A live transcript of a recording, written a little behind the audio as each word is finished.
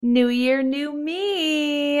New year, new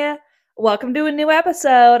me. Welcome to a new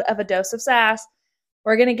episode of A Dose of Sass.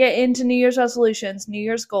 We're going to get into New Year's resolutions, New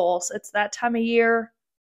Year's goals. It's that time of year.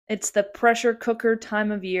 It's the pressure cooker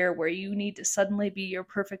time of year where you need to suddenly be your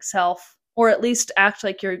perfect self, or at least act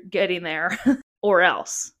like you're getting there, or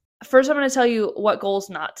else. First, I'm going to tell you what goals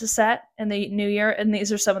not to set in the new year, and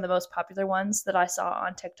these are some of the most popular ones that I saw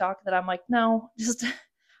on TikTok that I'm like, no, just, I'm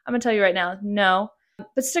going to tell you right now, no.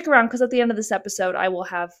 But stick around because at the end of this episode, I will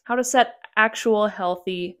have how to set actual,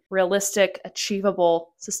 healthy, realistic,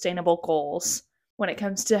 achievable, sustainable goals when it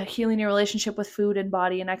comes to healing your relationship with food and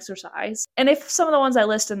body and exercise. And if some of the ones I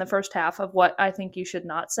list in the first half of what I think you should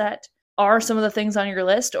not set are some of the things on your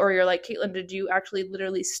list, or you're like, Caitlin, did you actually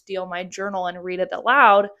literally steal my journal and read it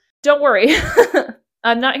aloud? Don't worry.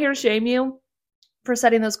 I'm not here to shame you for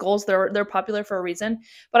setting those goals. They're popular for a reason,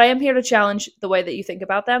 but I am here to challenge the way that you think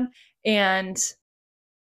about them and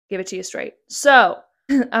give it to you straight. So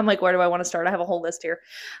I'm like, where do I want to start? I have a whole list here.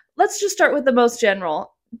 Let's just start with the most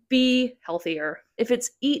general. Be healthier. If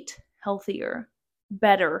it's eat healthier,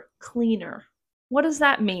 better, cleaner, what does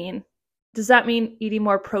that mean? Does that mean eating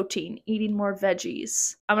more protein, eating more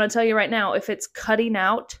veggies? I'm going to tell you right now, if it's cutting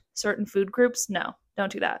out certain food groups, no,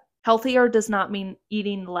 don't do that. Healthier does not mean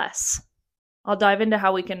eating less. I'll dive into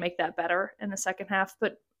how we can make that better in the second half,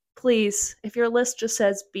 but please, if your list just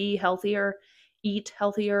says be healthier, eat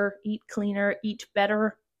healthier, eat cleaner, eat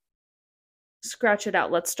better, scratch it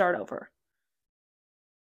out. Let's start over.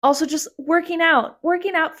 Also, just working out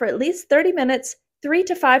for at least 30 minutes, 3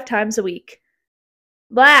 to 5 times a week.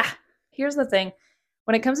 Blah. Here's the thing.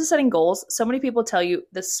 When it comes to setting goals, so many people tell you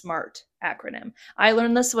the SMART acronym. I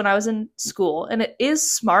learned this when I was in school, and it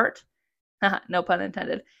is smart. No pun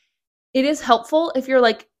intended. It is helpful if you're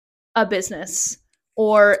like a business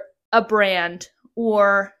or a brand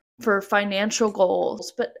or for financial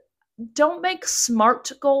goals, but don't make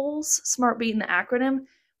SMART goals, SMART being the acronym,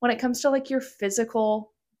 when it comes to like your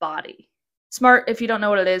physical body. SMART, if you don't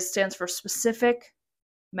know what it is, stands for specific,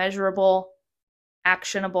 measurable,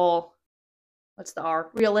 actionable, what's the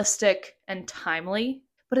R? Realistic and timely,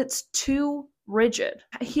 but it's too rigid.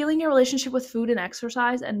 Healing your relationship with food and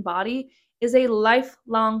exercise and body is a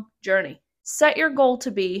lifelong journey. Set your goal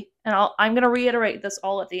to be, and I'm going to reiterate this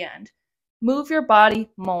all at the end, move your body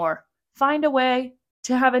more. Find a way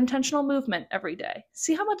to have intentional movement every day.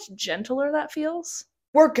 See how much gentler that feels?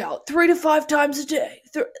 Workout 3 to 5 times a day.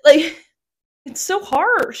 Like, it's so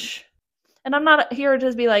harsh. And I'm not here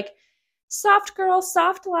to be like, soft girl,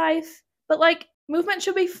 soft life. But like, movement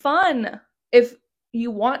should be fun. If you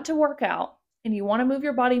want to work out and you want to move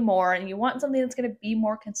your body more and you want something that's going to be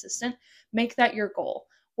more consistent, make that your goal.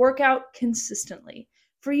 Work out consistently.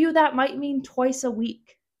 For you, that might mean twice a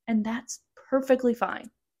week. And that's perfectly fine.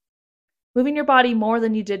 Moving your body more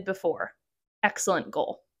than you did before. Excellent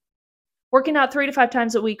goal. Working out 3 to 5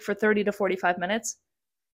 times a week for 30 to 45 minutes.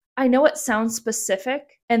 I know it sounds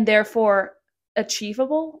specific and therefore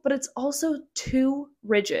achievable, but it's also too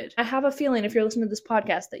rigid. I have a feeling if you're listening to this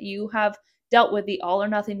podcast that you have dealt with the all or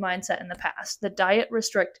nothing mindset in the past, the diet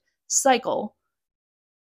restrict cycle,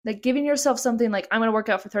 that giving yourself something like, I'm going to work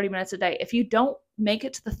out for 30 minutes a day. If you don't make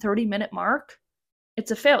it to the 30-minute mark,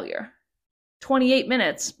 it's a failure. 28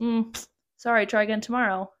 minutes, sorry, try again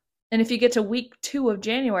tomorrow. And if you get to week 2 of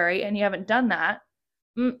January and you haven't done that,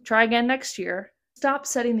 try again next year. Stop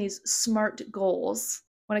setting these SMART goals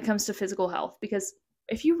when it comes to physical health, because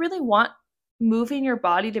if you really want moving your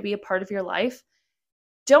body to be a part of your life,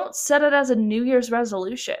 don't set it as a New Year's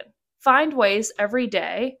resolution. Find ways every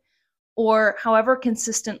day, or however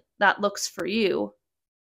consistent that looks for you,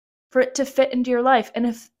 for it to fit into your life.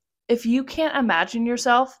 And if you can't imagine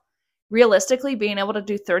yourself realistically being able to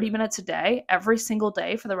do 30 minutes a day every single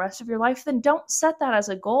day for the rest of your life, then don't set that as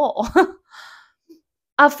a goal.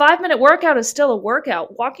 A 5-minute workout is still a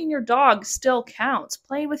workout. Walking your dog still counts.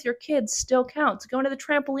 Playing with your kids still counts. Going to the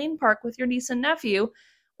trampoline park with your niece and nephew,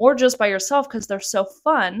 or just by yourself because they're so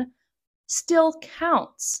fun, still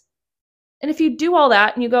counts. And if you do all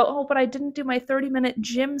that and you go, oh, but I didn't do my 30-minute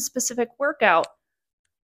gym-specific workout,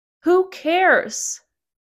 who cares?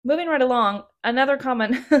 Moving right along, another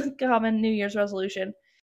common New Year's resolution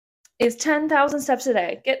is 10,000 steps a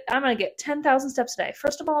day. I'm going to get 10,000 steps a day.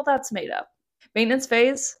 First of all, that's made up. Maintenance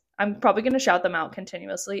Phase, I'm probably going to shout them out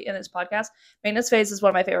continuously in this podcast. Maintenance Phase is one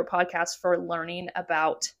of my favorite podcasts for learning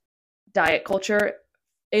about diet culture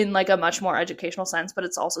in like a much more educational sense, but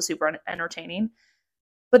it's also super entertaining.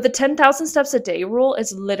 But the 10,000 steps a day rule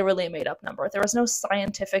is literally a made up number. There is no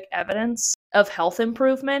scientific evidence of health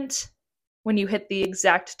improvement when you hit the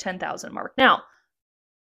exact 10,000 mark. Now,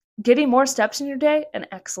 getting more steps in your day, an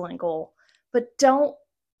excellent goal, but don't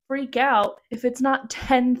freak out if it's not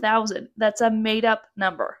 10,000. That's a made up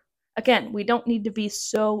number. Again, we don't need to be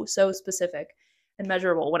so specific and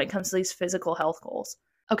measurable when it comes to these physical health goals.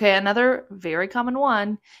 Okay, another very common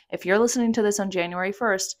one, if you're listening to this on January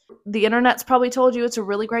 1st, the internet's probably told you it's a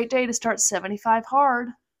really great day to start 75 hard.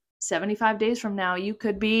 75 days from now, you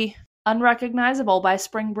could be unrecognizable by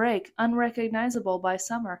spring break, unrecognizable by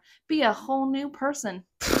summer, be a whole new person.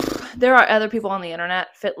 There are other people on the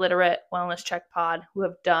internet, Fit Literate, Wellness Check Pod, who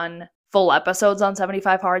have done full episodes on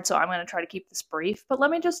 75 hard, so I'm going to try to keep this brief. But let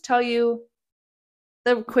me just tell you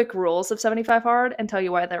the quick rules of 75 hard and tell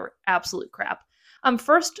you why they're absolute crap.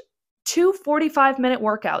 First, 2 45-minute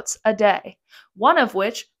workouts a day, one of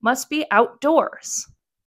which must be outdoors.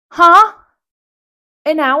 Huh?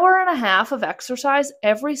 An hour and a half of exercise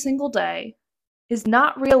every single day is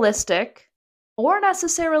not realistic or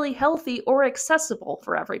necessarily healthy or accessible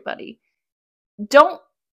for everybody. Don't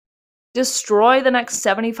destroy the next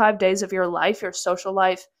 75 days of your life, your social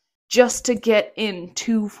life, just to get in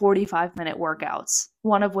 2 45-minute workouts,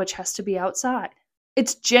 one of which has to be outside.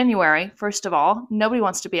 It's January, first of all. Nobody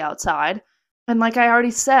wants to be outside. And like I already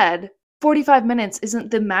said, 45 minutes isn't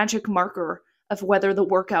the magic marker of whether the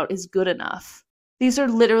workout is good enough. These are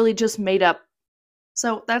literally just made up.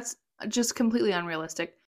 So that's just completely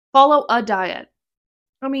unrealistic. Follow a diet.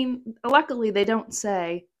 I mean, luckily they don't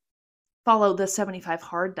say follow the 75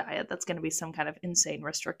 hard diet. That's going to be some kind of insane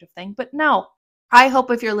restrictive thing. But no, I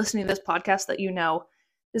hope if you're listening to this podcast that you know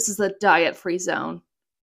this is a diet-free zone.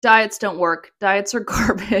 Diets don't work. Diets are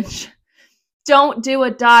garbage. Don't do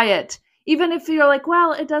a diet. Even if you're like,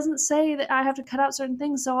 well, it doesn't say that I have to cut out certain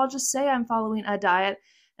things, so I'll just say I'm following a diet,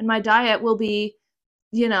 and my diet will be,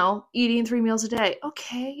 eating 3 meals a day.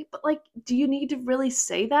 Okay, but do you need to really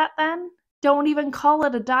say that then? Don't even call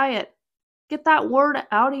it a diet. Get that word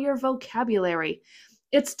out of your vocabulary.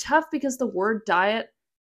 It's tough because the word diet,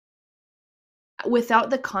 without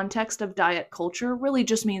the context of diet culture, really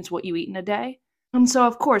just means what you eat in a day. And so,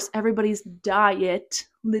 of course, everybody's diet,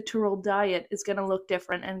 literal diet, is going to look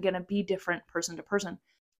different and going to be different person to person.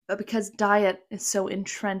 But because diet is so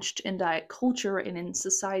entrenched in diet culture and in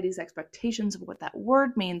society's expectations of what that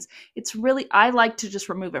word means, it's really, I like to just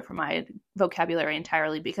remove it from my vocabulary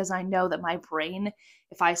entirely because I know that my brain,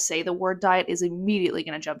 if I say the word diet, is immediately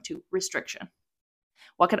going to jump to restriction.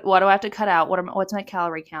 What do I have to cut out? What's my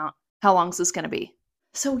calorie count? How long is this going to be?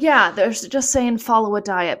 So yeah, there's just saying follow a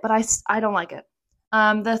diet, but I don't like it.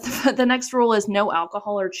 The next rule is no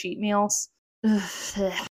alcohol or cheat meals.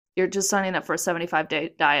 Ugh. You're just signing up for a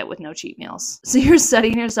 75-day diet with no cheat meals. So you're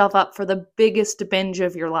setting yourself up for the biggest binge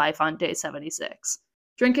of your life on day 76.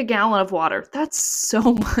 Drink a gallon of water. That's so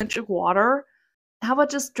much water. How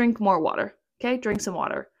about just drink more water? Okay, drink some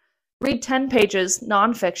water. Read 10 pages,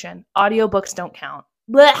 nonfiction. Audiobooks don't count.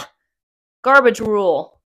 Blech! Garbage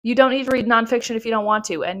rule. You don't need to read nonfiction if you don't want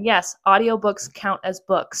to. And yes, audiobooks count as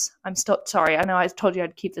books. I'm still sorry. I know I told you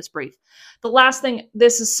I'd keep this brief. The last thing,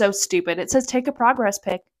 this is so stupid. It says take a progress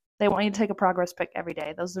pic. They want you to take a progress pic every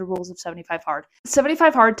day. Those are the rules of 75 Hard.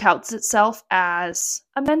 75 Hard touts itself as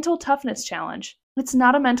a mental toughness challenge. It's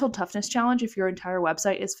not a mental toughness challenge if your entire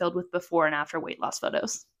website is filled with before and after weight loss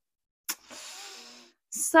photos.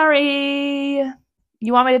 Sorry.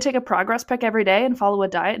 You want me to take a progress pic every day and follow a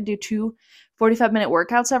diet and do 2 45-minute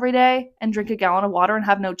workouts every day and drink a gallon of water and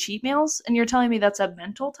have no cheat meals? And you're telling me that's a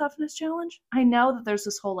mental toughness challenge? I know that there's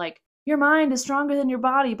this whole your mind is stronger than your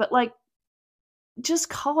body, but just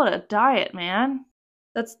call it a diet, man.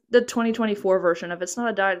 That's the 2024 version of it's not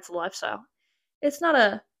a diet, it's a lifestyle. It's not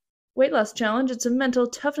a weight loss challenge, it's a mental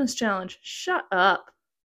toughness challenge. Shut up.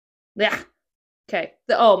 Yeah. Okay.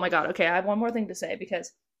 Oh my God. Okay, I have one more thing to say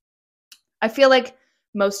because I feel like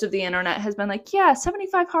most of the internet has been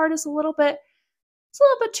 75 hard is a little bit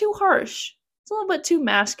too harsh. It's a little bit too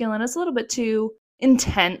masculine. It's a little bit too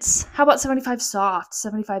intense. How about 75 soft,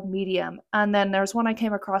 75 medium? And then there's one I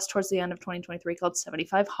came across towards the end of 2023 called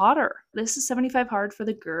 75 hotter. This is 75 hard for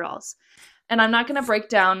the girls. And I'm not going to break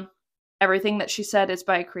down everything that she said. It's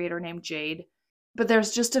by a creator named Jade. But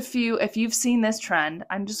there's just a few, if you've seen this trend,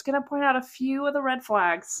 I'm just going to point out a few of the red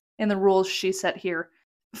flags in the rules she set here.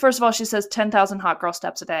 First of all, she says 10,000 hot girl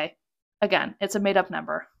steps a day. Again, it's a made up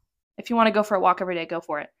number. If you want to go for a walk every day, go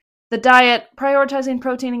for it. The diet, prioritizing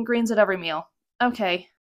protein and greens at every meal. Okay,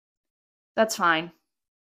 that's fine.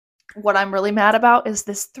 What I'm really mad about is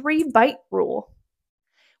this 3-bite rule.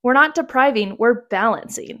 We're not depriving, we're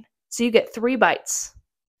balancing. So you get 3 bites.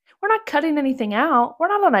 We're not cutting anything out. We're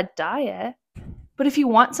not on a diet. But if you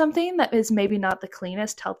want something that is maybe not the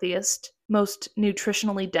cleanest, healthiest, most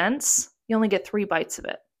nutritionally dense, you only get 3 bites of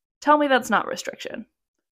it. Tell me that's not restriction.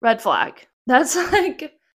 Red flag. That's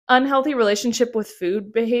Unhealthy relationship with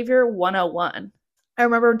food behavior 101. I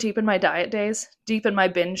remember deep in my diet days, deep in my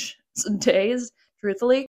binge days,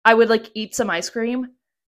 truthfully, I would like eat some ice cream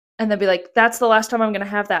and then be like, that's the last time I'm going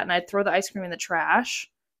to have that. And I'd throw the ice cream in the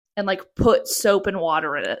trash and like put soap and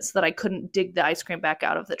water in it so that I couldn't dig the ice cream back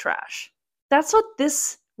out of the trash. That's what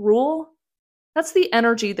this rule, that's the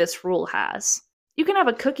energy this rule has. You can have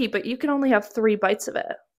a cookie, but you can only have 3 bites of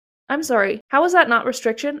it. I'm sorry. How is that not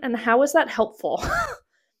restriction? And how is that helpful?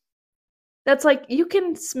 That's like, you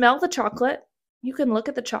can smell the chocolate. You can look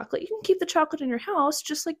at the chocolate. You can keep the chocolate in your house.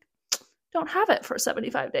 Just like, don't have it for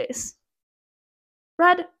 75 days.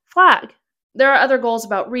 Red flag. There are other goals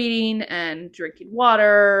about reading and drinking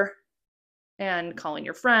water and calling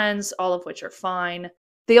your friends, all of which are fine.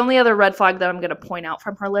 The only other red flag that I'm going to point out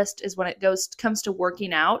from her list is when it comes to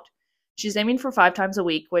working out. She's aiming for 5 times a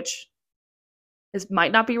week, which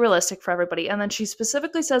might not be realistic for everybody. And then she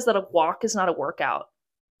specifically says that a walk is not a workout.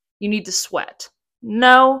 You need to sweat.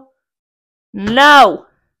 No. Nah.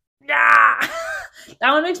 That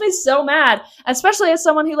one makes me so mad, especially as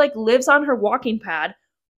someone who like lives on her walking pad.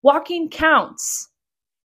 Walking counts.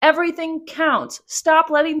 Everything counts.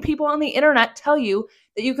 Stop letting people on the internet tell you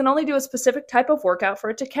that you can only do a specific type of workout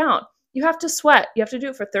for it to count. You have to sweat. You have to do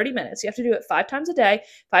it for 30 minutes. You have to do it 5 times a day,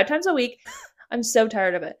 5 times a week. I'm so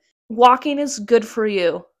tired of it. Walking is good for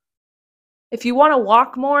you. If you want to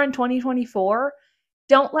walk more in 2024,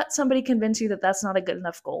 don't let somebody convince you that that's not a good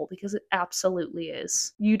enough goal, because it absolutely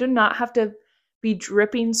is. You do not have to be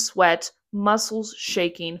dripping sweat, muscles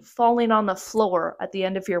shaking, falling on the floor at the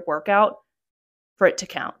end of your workout for it to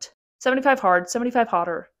count. 75 hard, 75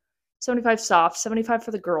 hotter, 75 soft, 75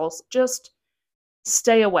 for the girls. Just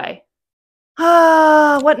stay away.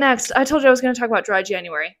 What next? I told you I was going to talk about dry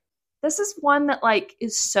January. This is one that like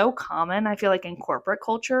is so common. I feel like in corporate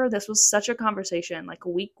culture, this was such a conversation. Like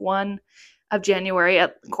week 1 of January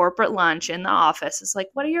at corporate lunch in the office. It's like,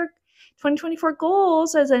 what are your 2024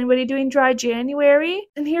 goals? Is anybody doing dry January?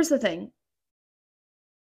 And here's the thing.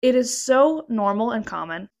 It is so normal and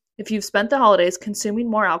common. If you've spent the holidays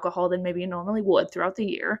consuming more alcohol than maybe you normally would throughout the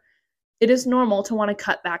year, it is normal to want to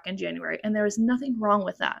cut back in January. And there is nothing wrong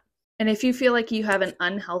with that. And if you feel like you have an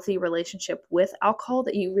unhealthy relationship with alcohol,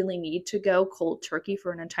 that you really need to go cold turkey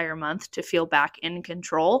for an entire month to feel back in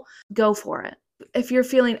control, go for it. If you're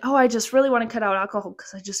feeling, oh, I just really want to cut out alcohol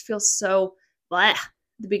because I just feel so blah at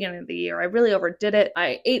the beginning of the year. I really overdid it.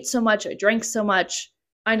 I ate so much. I drank so much.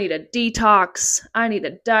 I need a detox. I need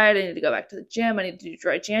a diet. I need to go back to the gym. I need to do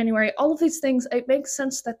dry January. All of these things, it makes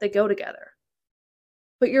sense that they go together.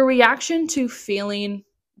 But your reaction to feeling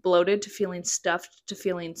bloated, to feeling stuffed, to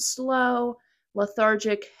feeling slow,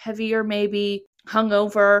 lethargic, heavier maybe,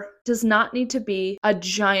 hungover, does not need to be a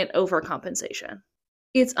giant overcompensation.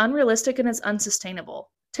 It's unrealistic and it's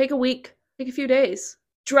unsustainable. Take a week, take a few days.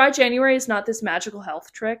 Dry January is not this magical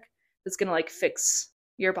health trick that's going to like fix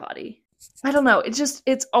your body. I don't know.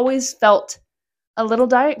 It's always felt a little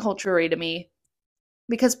diet culture-y to me,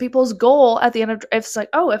 because people's goal at the end of, it's like,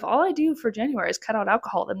 oh, if all I do for January is cut out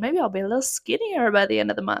alcohol, then maybe I'll be a little skinnier by the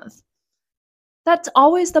end of the month. That's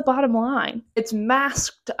always the bottom line. It's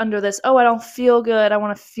masked under this, oh, I don't feel good, I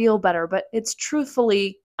want to feel better. But it's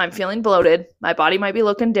truthfully, I'm feeling bloated. My body might be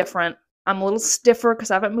looking different. I'm a little stiffer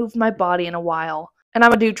because I haven't moved my body in a while. And I'm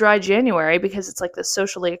going to do dry January because it's like the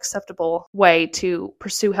socially acceptable way to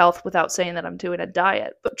pursue health without saying that I'm doing a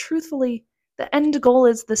diet. But truthfully, the end goal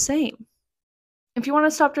is the same. If you want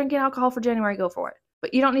to stop drinking alcohol for January, go for it.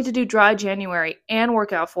 But you don't need to do dry January and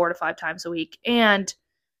work out 4 to 5 times a week and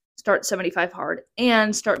start 75 hard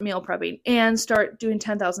and start meal prepping and start doing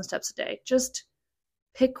 10,000 steps a day. Just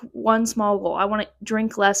pick one small goal. I want to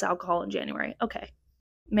drink less alcohol in January. Okay,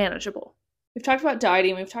 manageable. We've talked about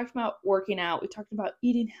dieting. We've talked about working out. We've talked about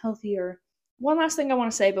eating healthier. One last thing I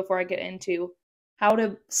want to say before I get into how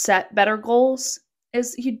to set better goals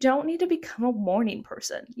is you don't need to become a morning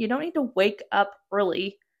person. You don't need to wake up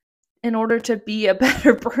early in order to be a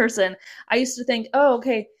better person. I used to think, oh,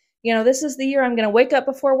 okay, this is the year I'm going to wake up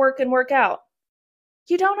before work and work out.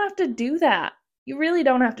 You don't have to do that. You really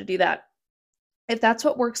don't have to do that. If that's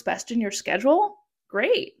what works best in your schedule,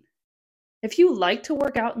 great. If you like to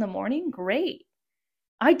work out in the morning, great.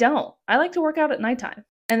 I don't. I like to work out at nighttime.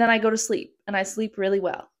 And then I go to sleep, and I sleep really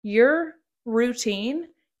well. Your routine,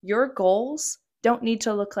 your goals don't need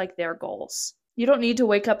to look like their goals. You don't need to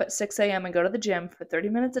wake up at 6 a.m. and go to the gym for 30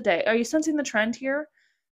 minutes a day. Are you sensing the trend here?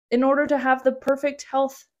 In order to have the perfect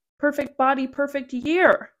health, perfect body, perfect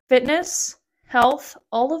year, fitness, health,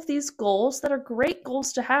 all of these goals that are great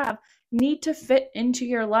goals to have need to fit into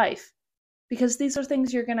your life, because these are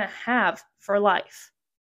things you're going to have for life.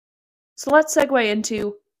 So let's segue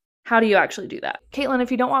into How do you actually do that? Caitlin,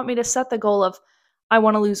 if you don't want me to set the goal of, I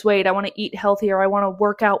want to lose weight, I want to eat healthier, I want to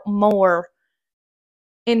work out more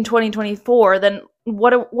in 2024, then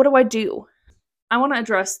what do I do? I want to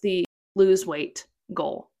address the lose weight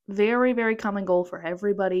goal. Very, very common goal for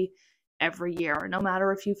everybody every year, no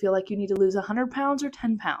matter if you feel like you need to lose 100 pounds or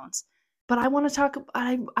 10 pounds. But I want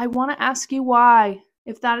to ask you why.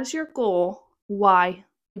 If that is your goal, why?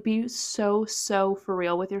 Be so for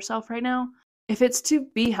real with yourself right now. If it's to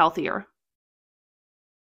be healthier,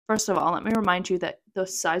 first of all, let me remind you that the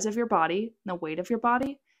size of your body, the weight of your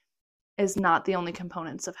body, is not the only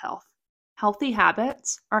components of health. Healthy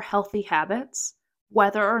habits are healthy habits,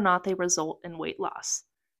 whether or not they result in weight loss.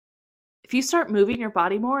 If you start moving your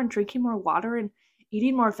body more and drinking more water and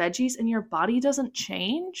eating more veggies and your body doesn't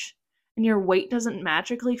change and your weight doesn't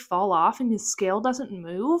magically fall off and the scale doesn't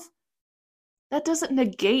move, that doesn't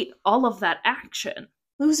negate all of that action.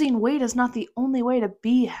 Losing weight is not the only way to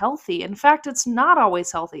be healthy. In fact, it's not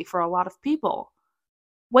always healthy for a lot of people.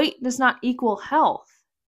 Weight does not equal health.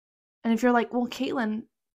 And if you're like, well, Caitlin,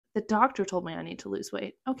 the doctor told me I need to lose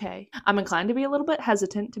weight. Okay. I'm inclined to be a little bit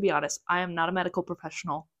hesitant, to be honest. I am not a medical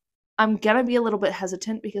professional. I'm going to be a little bit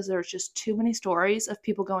hesitant because there's just too many stories of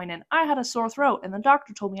people going in, I had a sore throat and the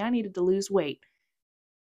doctor told me I needed to lose weight.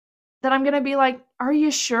 That I'm going to be like, are you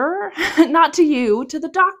sure? Not to you, to the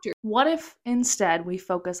doctor. What if instead we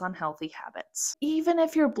focus on healthy habits? Even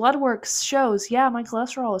if your blood work shows, yeah, my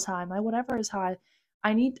cholesterol is high, my whatever is high,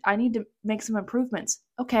 I need to make some improvements.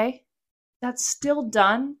 Okay, that's still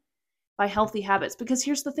done by healthy habits. Because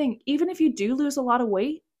here's the thing, even if you do lose a lot of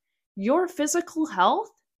weight, your physical health,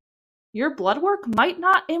 your blood work might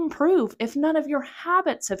not improve if none of your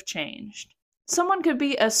habits have changed. Someone could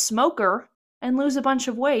be a smoker and lose a bunch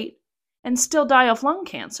of weight and still die of lung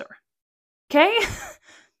cancer. Okay?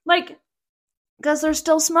 Because they're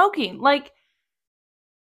still smoking.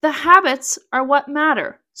 The habits are what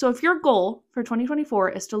matter. So if your goal for 2024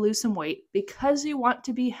 is to lose some weight because you want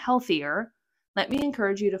to be healthier, let me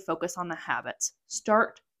encourage you to focus on the habits.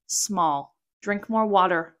 Start small. Drink more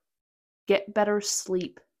water. Get better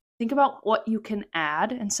sleep. Think about what you can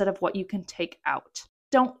add instead of what you can take out.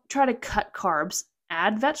 Don't try to cut carbs.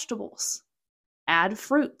 Add vegetables. Add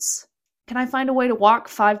fruits. Can I find a way to walk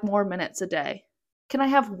 5 more minutes a day? Can I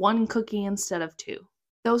have 1 cookie instead of 2?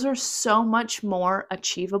 Those are so much more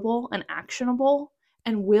achievable and actionable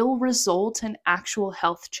and will result in actual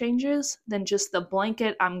health changes than just the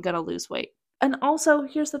blanket, I'm going to lose weight. And also,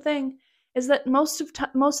 here's the thing, is that most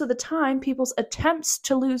of the time, people's attempts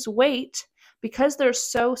to lose weight, because they're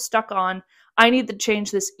so stuck on, I need to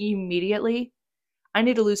change this immediately, I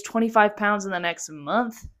need to lose 25 pounds in the next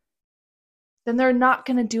month, then they're not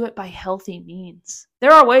going to do it by healthy means.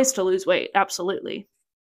 There are ways to lose weight, absolutely.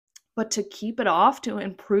 But to keep it off, to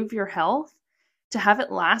improve your health, to have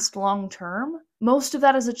it last long term, most of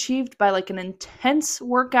that is achieved by an intense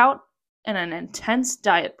workout and an intense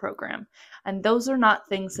diet program. And those are not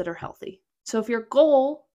things that are healthy. So if your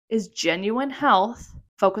goal is genuine health,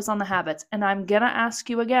 focus on the habits. And I'm going to ask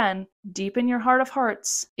you again, deep in your heart of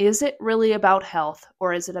hearts, is it really about health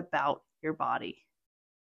or is it about your body?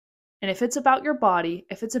 And if it's about your body,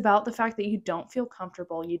 if it's about the fact that you don't feel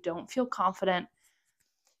comfortable, you don't feel confident,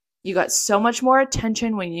 you got so much more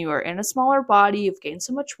attention when you are in a smaller body, you've gained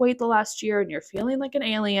so much weight the last year, and you're feeling like an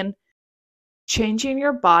alien, changing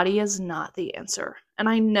your body is not the answer. And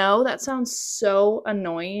I know that sounds so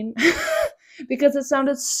annoying because it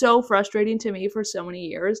sounded so frustrating to me for so many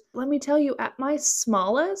years. Let me tell you, at my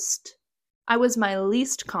smallest, I was my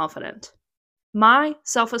least confident. My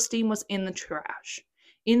self-esteem was in the trash,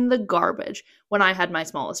 in the garbage when I had my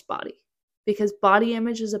smallest body. Because body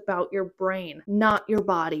image is about your brain, not your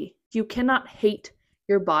body. You cannot hate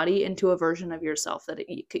your body into a version of yourself that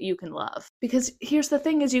you can love. Because here's the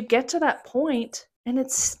thing, is you get to that point and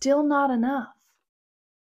it's still not enough.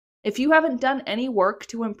 If you haven't done any work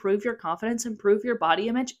to improve your confidence, improve your body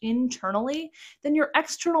image internally, then your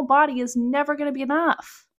external body is never going to be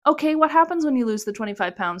enough. Okay, what happens when you lose the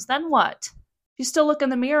 25 pounds? Then what? If you still look in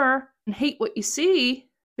the mirror and hate what you see,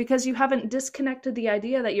 because you haven't disconnected the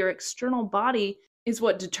idea that your external body is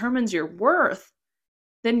what determines your worth,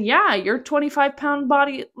 then yeah, your 25 pound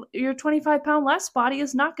less body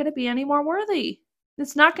is not going to be any more worthy.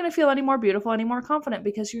 It's not going to feel any more beautiful, any more confident,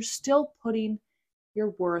 because you're still putting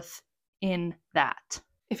your worth in that.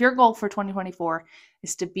 If your goal for 2024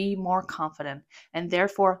 is to be more confident and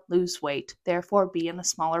therefore lose weight, therefore be in a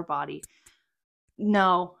smaller body,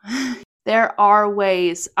 no. There are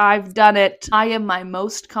ways. I've done it. I am my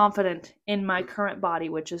most confident in my current body,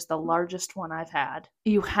 which is the largest one I've had.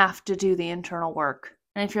 You have to do the internal work.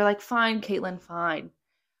 And if you're like, fine, Caitlin, fine.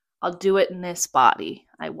 I'll do it in this body.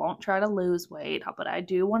 I won't try to lose weight, but I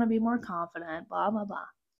do want to be more confident, blah, blah, blah.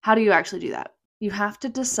 How do you actually do that? You have to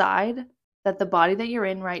decide that the body that you're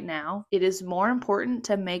in right now, it is more important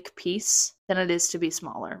to make peace than it is to be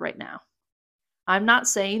smaller right now. I'm not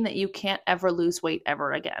saying that you can't ever lose weight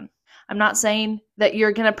ever again. I'm not saying that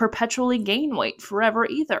you're going to perpetually gain weight forever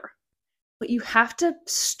either. But you have to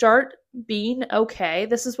start being okay.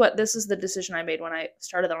 This is the decision I made when I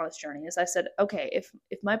started on this journey. Is I said, okay, if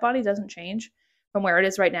my body doesn't change from where it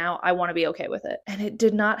is right now, I want to be okay with it. And it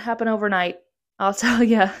did not happen overnight. I'll tell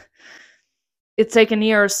you, it's taken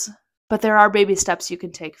years, but there are baby steps you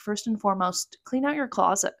can take. First and foremost, clean out your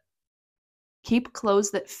closet. Keep clothes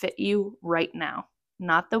that fit you right now.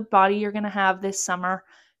 Not the body you're going to have this summer,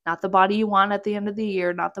 not the body you want at the end of the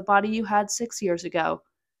year, not the body you had 6 years ago.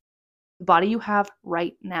 The body you have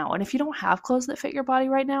right now. And if you don't have clothes that fit your body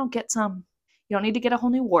right now, get some. You don't need to get a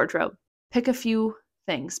whole new wardrobe. Pick a few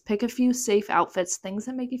things. Pick a few safe outfits, things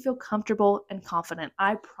that make you feel comfortable and confident.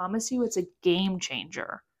 I promise you it's a game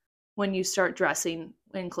changer when you start dressing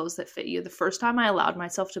in clothes that fit you. The first time I allowed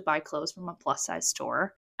myself to buy clothes from a plus size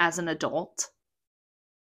store as an adult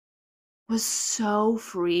was so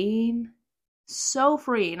freeing. So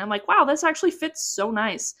freeing. I'm like, wow, this actually fits so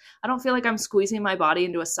nice. I don't feel like I'm squeezing my body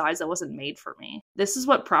into a size that wasn't made for me. This is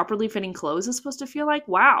what properly fitting clothes is supposed to feel like.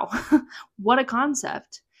 Wow, what a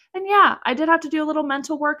concept. And yeah, I did have to do a little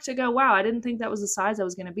mental work to go, wow, I didn't think that was the size I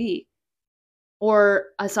was going to be. Or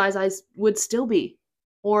a size I would still be.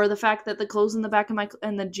 Or the fact that the clothes in the back of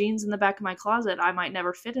and the jeans in the back of my closet, I might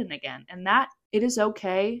never fit in again. And that, it is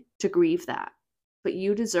okay to grieve that. But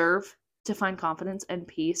you deserve to find confidence and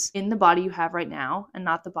peace in the body you have right now and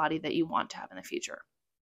not the body that you want to have in the future.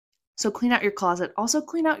 So clean out your closet. Also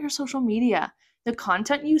clean out your social media. The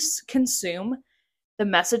content you consume, the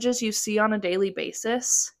messages you see on a daily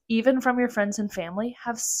basis, even from your friends and family,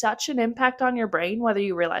 have such an impact on your brain whether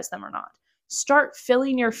you realize them or not. Start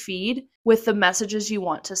filling your feed with the messages you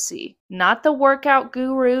want to see. Not the workout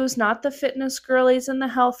gurus, not the fitness girlies and the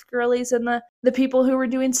health girlies and the people who were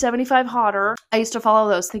doing 75 hotter. I used to follow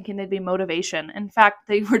those thinking they'd be motivation. In fact,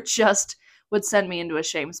 they were would send me into a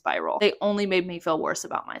shame spiral. They only made me feel worse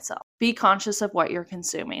about myself. Be conscious of what you're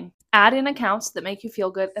consuming. Add in accounts that make you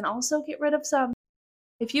feel good and also get rid of some.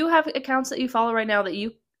 If you have accounts that you follow right now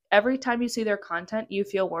that every time you see their content, you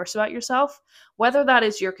feel worse about yourself, whether that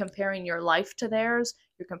is you're comparing your life to theirs,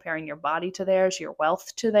 you're comparing your body to theirs, your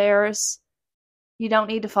wealth to theirs, you don't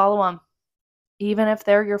need to follow them, even if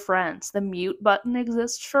they're your friends. The mute button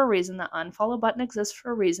exists for a reason. The unfollow button exists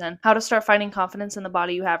for a reason. How to start finding confidence in the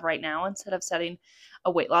body you have right now instead of setting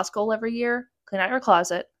a weight loss goal every year. Clean out your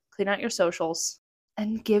closet, clean out your socials,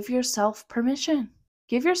 and give yourself permission.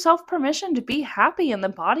 Give yourself permission to be happy in the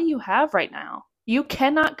body you have right now. You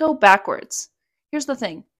cannot go backwards. Here's the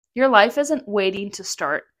thing. Your life isn't waiting to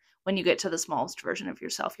start when you get to the smallest version of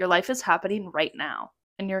yourself. Your life is happening right now,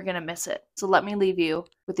 and you're going to miss it. So let me leave you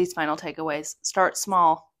with these final takeaways. Start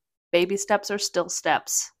small. Baby steps are still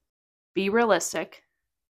steps. Be realistic.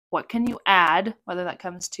 What can you add, whether that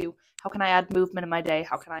comes to how can I add movement in my day?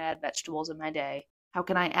 How can I add vegetables in my day? How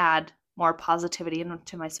can I add more positivity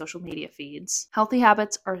into my social media feeds? Healthy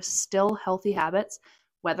habits are still healthy habits,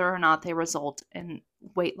 whether or not they result in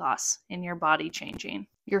weight loss, in your body changing.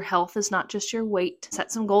 Your health is not just your weight.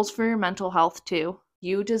 Set some goals for your mental health too.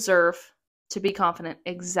 You deserve to be confident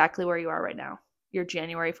exactly where you are right now, your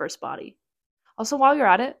January 1st body. Also, while you're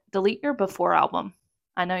at it, delete your before album.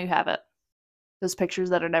 I know you have it. Those pictures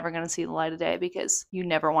that are never going to see the light of day because you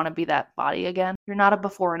never want to be that body again. You're not a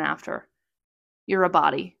before and after. You're a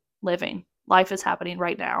body living. Life is happening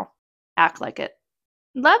right now. Act like it.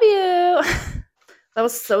 Love you. That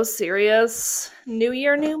was so serious. New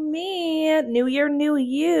year, new me. New year, new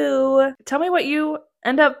you. Tell me what you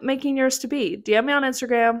end up making yours to be. DM me on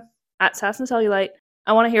Instagram @SassandCellulite.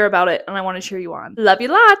 I want to hear about it and I want to cheer you on. Love you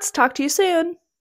lots. Talk to you soon.